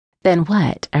"Then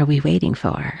what are we waiting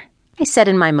for?" I said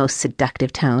in my most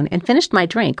seductive tone and finished my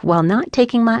drink while not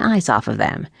taking my eyes off of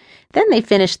them. Then they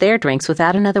finished their drinks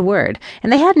without another word,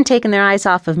 and they hadn't taken their eyes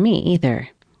off of me either.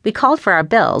 We called for our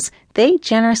bills. They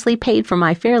generously paid for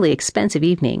my fairly expensive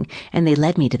evening, and they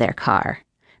led me to their car.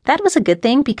 That was a good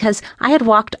thing because I had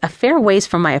walked a fair ways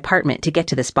from my apartment to get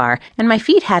to this bar, and my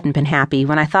feet hadn't been happy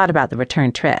when I thought about the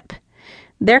return trip.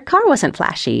 Their car wasn't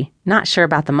flashy, not sure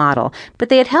about the model, but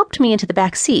they had helped me into the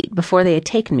back seat before they had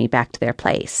taken me back to their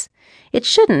place. It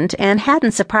shouldn't and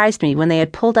hadn't surprised me when they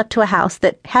had pulled up to a house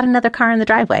that had another car in the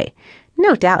driveway.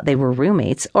 No doubt they were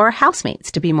roommates, or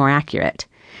housemates to be more accurate.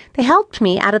 They helped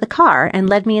me out of the car and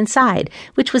led me inside,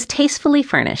 which was tastefully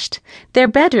furnished. Their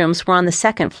bedrooms were on the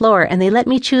second floor, and they let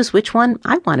me choose which one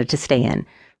I wanted to stay in.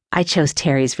 I chose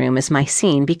Terry's room as my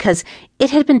scene because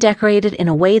it had been decorated in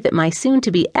a way that my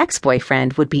soon-to-be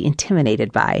ex-boyfriend would be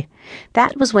intimidated by.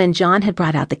 That was when John had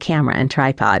brought out the camera and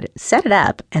tripod, set it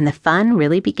up, and the fun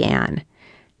really began.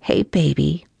 "Hey,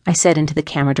 baby," I said into the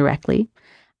camera directly.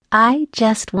 "I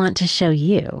just want to show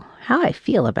you how I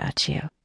feel about you."